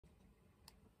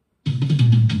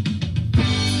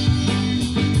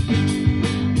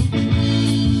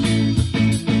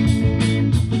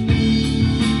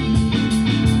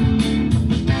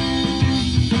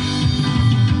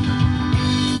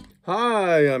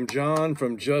I'm John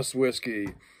from Just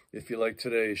Whiskey. If you like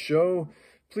today's show,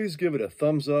 please give it a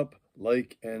thumbs up,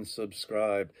 like, and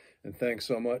subscribe. And thanks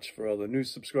so much for all the new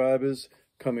subscribers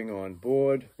coming on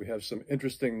board. We have some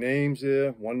interesting names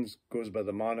here. One goes by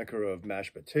the moniker of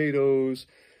Mashed Potatoes.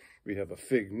 We have a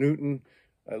Fig Newton.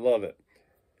 I love it.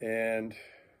 And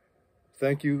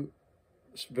thank you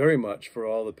very much for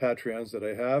all the Patreons that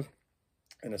I have.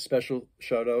 And a special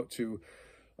shout out to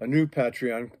a new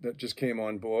Patreon that just came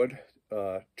on board,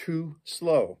 Too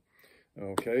Slow.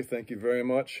 Okay, thank you very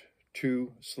much,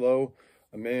 Too Slow,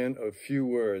 a man of few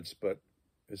words, but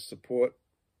his support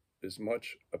is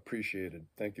much appreciated.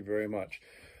 Thank you very much.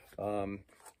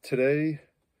 Today,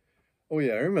 oh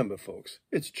yeah, I remember, folks,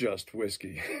 it's Just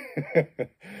Whiskey.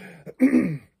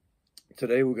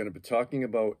 Today we're going to be talking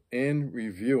about and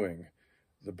reviewing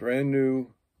the brand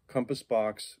new Compass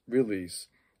Box release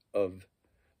of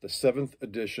the 7th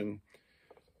edition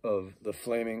of the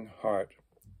Flaming Heart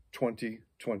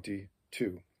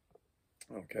 2022.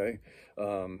 Okay.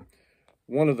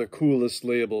 One of the coolest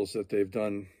labels that they've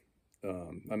done.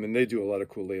 I mean, they do a lot of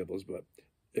cool labels, but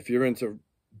if you're into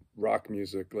rock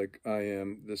music like I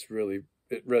am,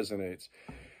 it resonates.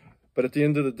 But at the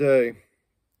end of the day,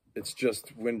 it's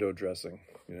just window dressing,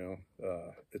 you know.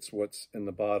 It's what's in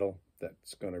the bottle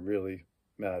that's going to really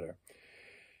matter.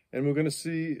 And we're going to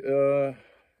see,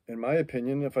 in my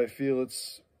opinion, if I feel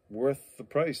it's worth the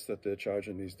price that they're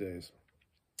charging these days.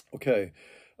 Okay,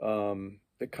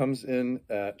 it comes in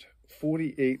at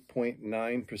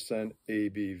 48.9%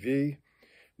 ABV,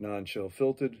 non-chill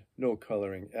filtered, no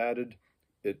coloring added.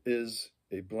 It is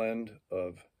a blend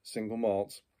of single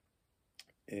malts,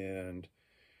 and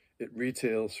it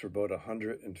retails for about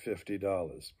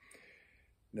 $150.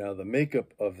 Now, the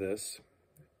makeup of this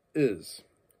is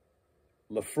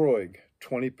Lafroig,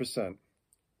 20%,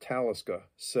 Talisker,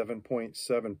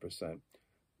 7.7%,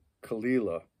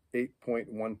 Kalila,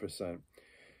 8.1%.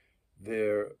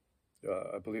 Their,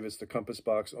 I believe it's the Compass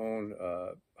Box own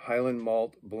Highland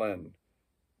Malt Blend,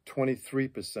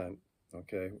 23%,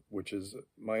 okay, which is,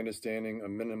 my understanding, a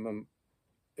minimum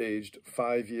aged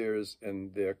 5 years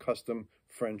in their custom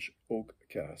French oak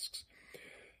casks.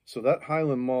 So that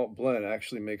Highland Malt Blend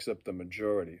actually makes up the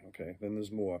majority, okay? Then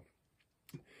there's more.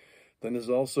 Then there's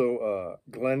also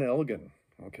Glen Elgin,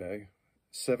 okay?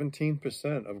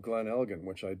 17% of Glen Elgin,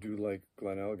 which I do like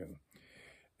Glen Elgin.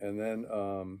 And then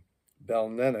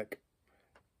Balmenic,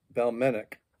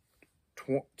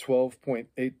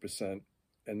 12.8%,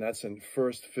 and that's in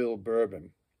first fill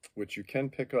bourbon, which you can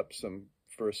pick up some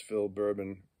first fill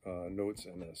bourbon notes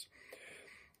in this.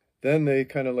 Then they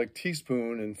kind of like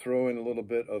teaspoon and throw in a little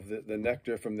bit of the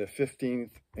nectar from their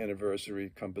 15th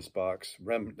anniversary Compass Box,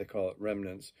 they call it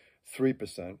Remnants,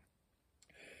 3%.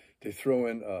 They throw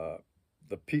in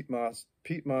the Peat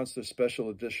Monster Special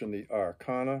Edition, the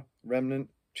Arcana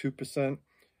Remnant, 2%.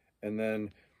 And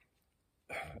then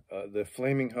the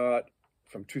Flaming Heart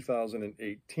from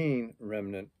 2018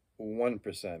 Remnant,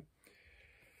 1%.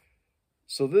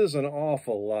 So there's an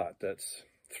awful lot that's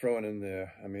thrown in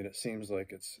there. I mean, it seems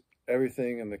like it's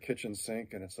everything in the kitchen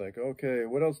sink, and it's like, okay,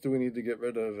 what else do we need to get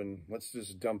rid of, and let's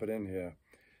just dump it in here.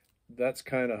 That's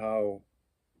kind of how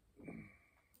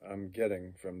I'm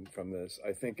getting from this.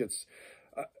 I think it's,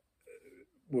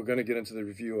 we're going to get into the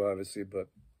review, obviously, but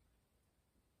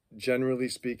generally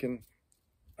speaking,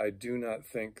 I do not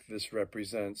think this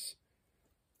represents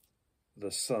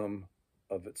the sum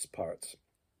of its parts.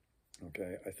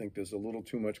 Okay, I think there's a little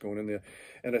too much going in there,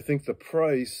 and I think the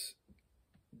price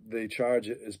they charge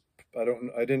it is, I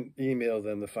didn't email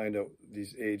them to find out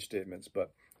these age statements,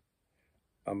 but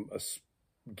I'm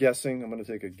guessing, I'm going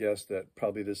to take a guess that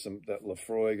probably there's that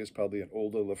Lafroig is probably an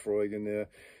older Lafroig in there,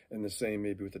 and the same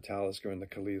maybe with the Talisker and the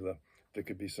Kalila. There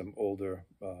could be some older,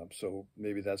 so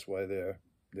maybe that's why they're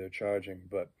charging.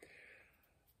 But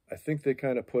I think they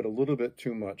kind of put a little bit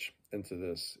too much into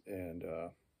this. And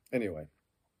anyway,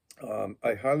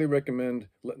 I highly recommend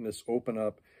letting this open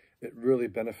up. It really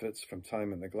benefits from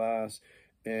time in the glass,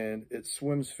 and it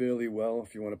swims fairly well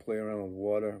if you want to play around with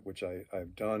water, which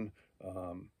I've done.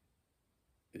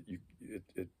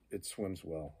 It swims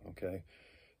well, okay?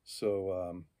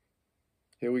 So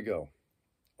here we go.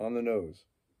 On the nose.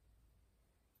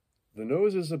 The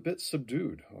nose is a bit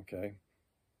subdued, okay?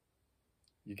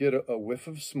 You get a whiff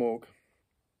of smoke,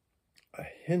 a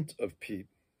hint of peat,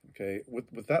 okay?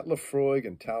 With that Lafroig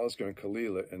and Talisker and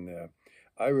Kalila in there,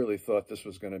 I really thought this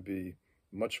was going to be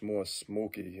much more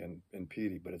smoky and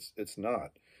peaty, but it's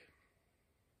not.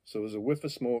 So there's a whiff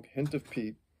of smoke, hint of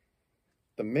peat.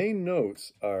 The main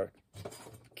notes are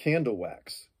candle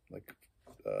wax, like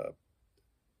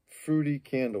fruity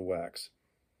candle wax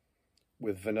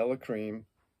with vanilla cream,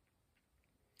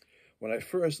 When I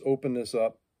first opened this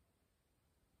up,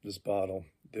 this bottle,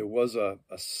 there was a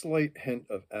slight hint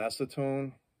of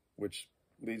acetone, which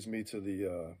leads me to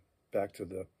the back to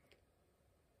the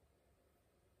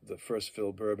first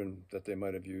fill bourbon that they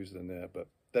might have used in there, but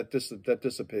that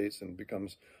dissipates and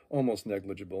becomes almost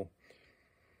negligible.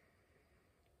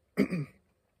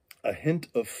 A hint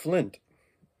of flint,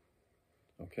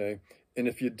 okay? And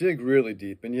if you dig really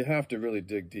deep, and you have to really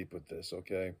dig deep with this,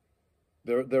 okay?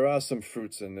 There are some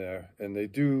fruits in there, and they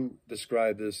do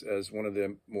describe this as one of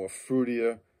their more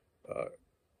fruitier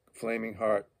Flaming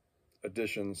Heart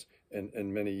additions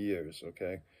in many years,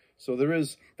 okay? So there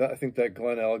is, that. I think that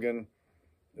Glen Elgin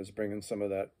is bringing some of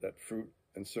that fruit,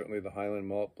 and certainly the Highland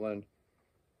Malt blend.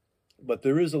 But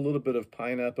there is a little bit of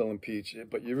pineapple and peach,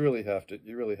 but you really have to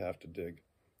dig,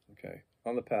 okay,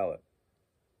 on the palate.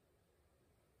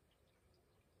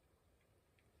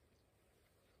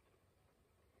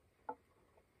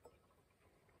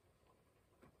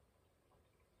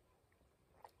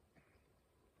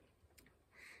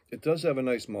 It does have a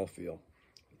nice mouthfeel,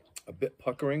 a bit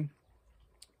puckering,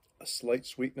 a slight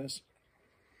sweetness.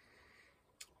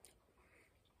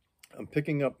 I'm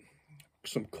picking up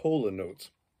some cola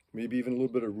notes, maybe even a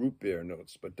little bit of root beer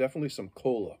notes, but definitely some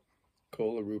cola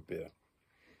root beer.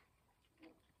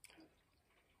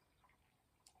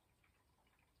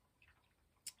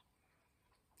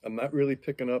 I'm not really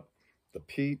picking up the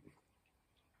peat,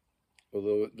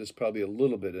 although there's probably a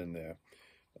little bit in there.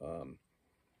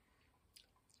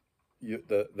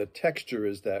 The texture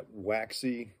is that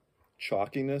waxy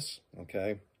chalkiness,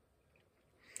 okay?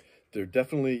 You're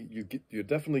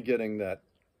definitely getting that,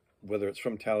 whether it's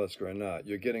from Talisker or not,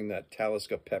 you're getting that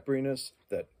Talisker pepperiness,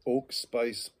 that oak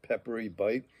spice peppery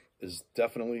bite is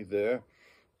definitely there.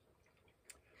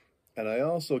 And I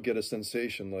also get a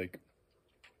sensation like,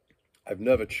 I've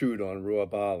never chewed on raw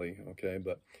barley, okay,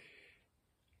 but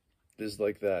there's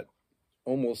like that,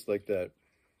 almost like that,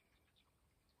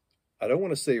 I don't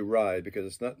want to say rye because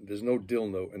it's not, there's no dill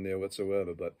note in there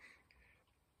whatsoever, but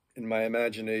in my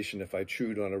imagination, if I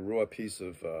chewed on a raw piece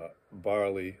of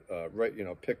barley, right,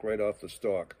 pick right off the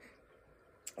stalk,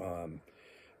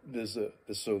 there's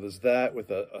that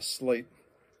with a slight,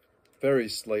 very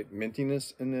slight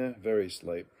mintiness in there, very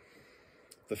slight.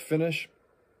 The finish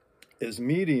is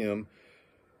medium,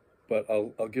 but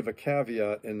I'll give a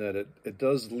caveat in that it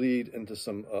does lead into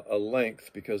some a length,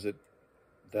 because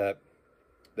that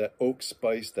oak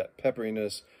spice, that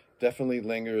pepperiness definitely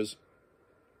lingers.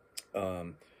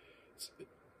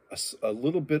 A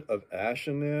little bit of ash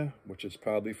in there, which is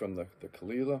probably from the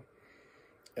Kalila.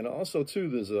 And also too,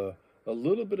 there's a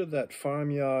little bit of that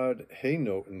farmyard hay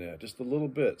note in there, just a little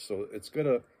bit. So it's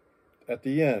gonna, at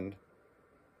the end,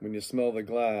 when you smell the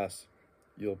glass,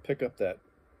 you'll pick up that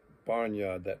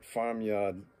barnyard, that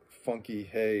farmyard, funky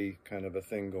hay kind of a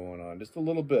thing going on. Just a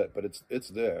little bit, but it's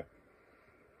there.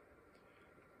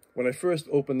 When I first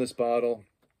opened this bottle,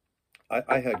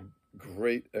 I had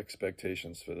great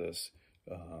expectations for this.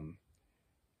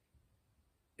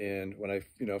 And when I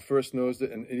first nosed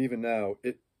it, and even now,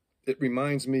 it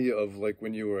reminds me of like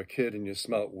when you were a kid and you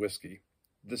smelled whiskey.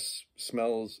 This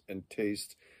smells and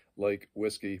tastes like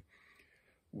whiskey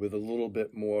with a little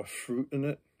bit more fruit in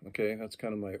it. Okay, that's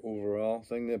kind of my overall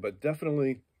thing there, but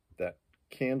definitely that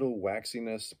candle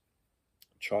waxiness,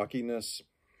 chalkiness,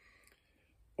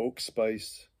 oak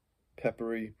spice,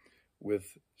 peppery,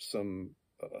 with some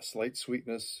a slight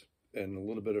sweetness and a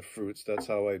little bit of fruits. That's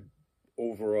how I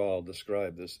overall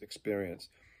describe this experience.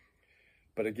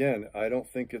 But again, I don't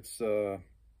think it's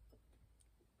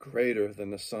greater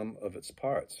than the sum of its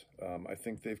parts. I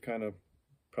think they've kind of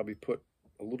probably put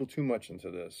a little too much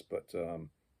into this, but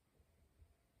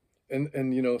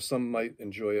and some might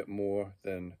enjoy it more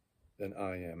than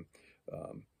I am,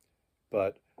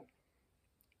 but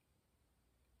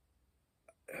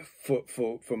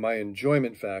for my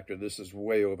enjoyment factor, this is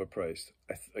way overpriced.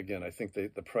 Again, I think the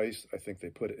price, I think they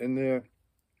put it in there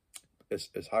as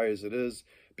high as it is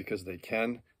because they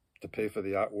can, to pay for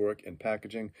the artwork and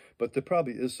packaging. But there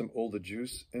probably is some older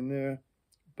juice in there,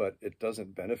 but it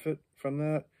doesn't benefit from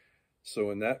that.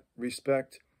 So in that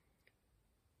respect,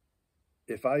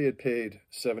 if I had paid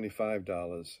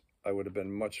 $75, I would have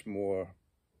been much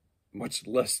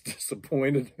less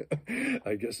disappointed,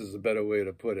 I guess is a better way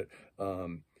to put it.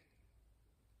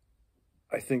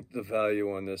 I think the value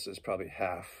on this is probably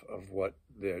half of what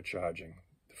they're charging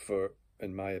for,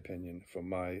 in my opinion, for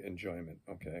my enjoyment.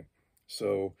 Okay,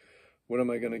 so what am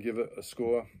I going to give it a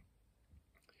score?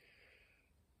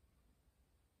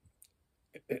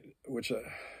 Which,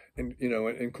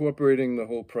 incorporating the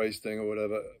whole price thing or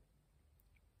whatever,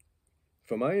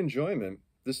 for my enjoyment,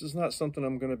 this is not something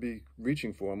I'm going to be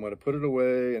reaching for. I'm going to put it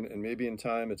away, and maybe in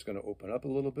time it's going to open up a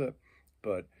little bit.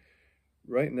 But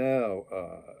right now,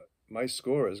 my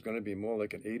score is going to be more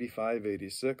like an 85,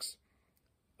 86.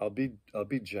 I'll be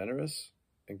generous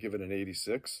and give it an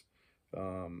 86.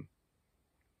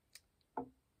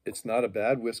 It's not a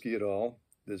bad whiskey at all.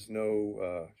 There's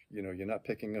no, you're not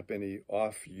picking up any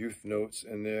off youth notes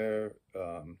in there.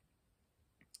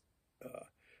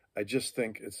 I just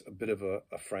think it's a bit of a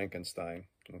Frankenstein.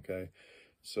 Okay,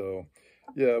 so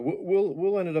yeah,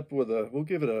 we'll end it up with we'll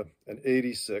give it an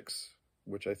 86,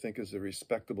 which I think is a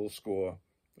respectable score,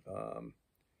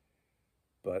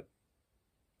 but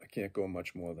I can't go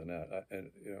much more than that,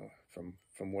 and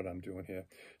from what I'm doing here.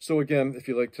 So again, if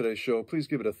you like today's show, please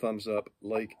give it a thumbs up,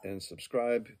 like, and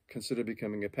subscribe. Consider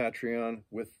becoming a Patreon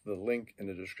with the link in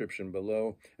the description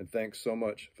below. And thanks so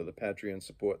much for the Patreon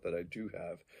support that I do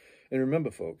have. And remember,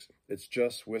 folks, it's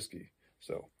just whiskey.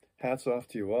 So hats off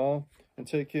to you all, and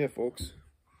take care, folks.